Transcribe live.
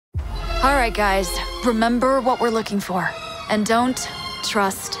All right, guys, remember what we're looking for. And don't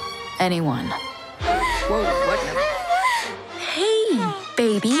trust anyone. Whoa, what? Hey,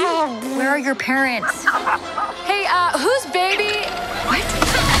 baby. Where are your parents? Hey, who's baby? What?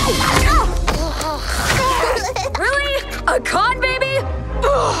 Really? A con baby?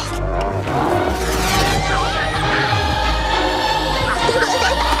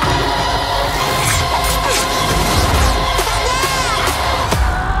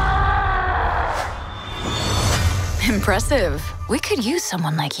 Impressive. We could use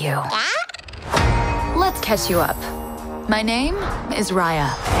someone like you. Let's catch you up. My name is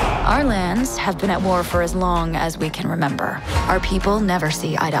Raya. Our lands have been at war for as long as we can remember. Our people never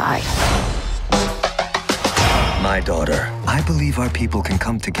see eye to eye. My daughter, I believe our people can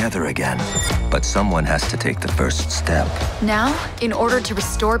come together again. But someone has to take the first step. Now, in order to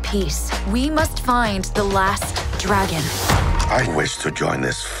restore peace, we must find the last dragon. I wish to join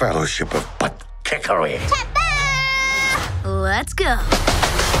this fellowship of butt kickery. Let's go.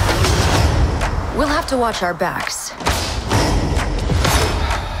 We'll have to watch our backs.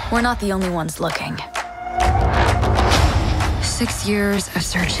 We're not the only ones looking. 6 years of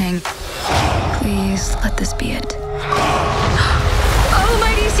searching. Please let this be it. Oh,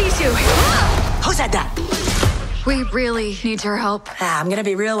 mighty Sisu! Who said that? We really need your help. I'm gonna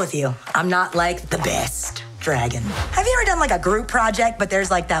be real with you. I'm not like the best dragon. Have you ever done like a group project, but there's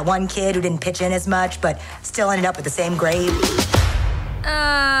like that one kid who didn't pitch in as much, but still ended up with the same grade?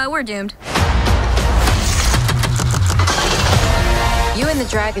 We're doomed. You and the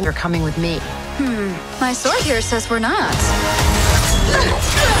dragon are coming with me. My sword here says we're not.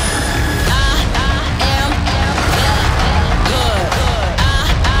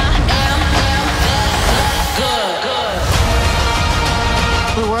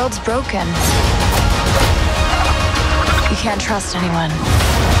 The world's broken. You can't trust anyone.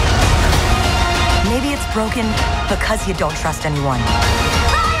 Maybe it's broken because you don't trust anyone.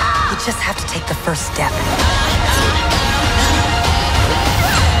 You just have to take the first step.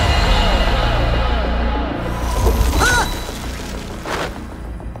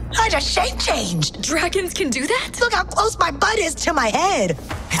 I just shape changed. Dragons can do that? Look how close my butt is to my head.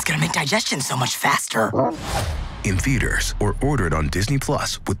 It's gonna make digestion so much faster. In theaters or ordered on Disney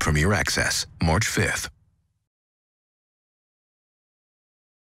Plus with Premier Access, March 5th.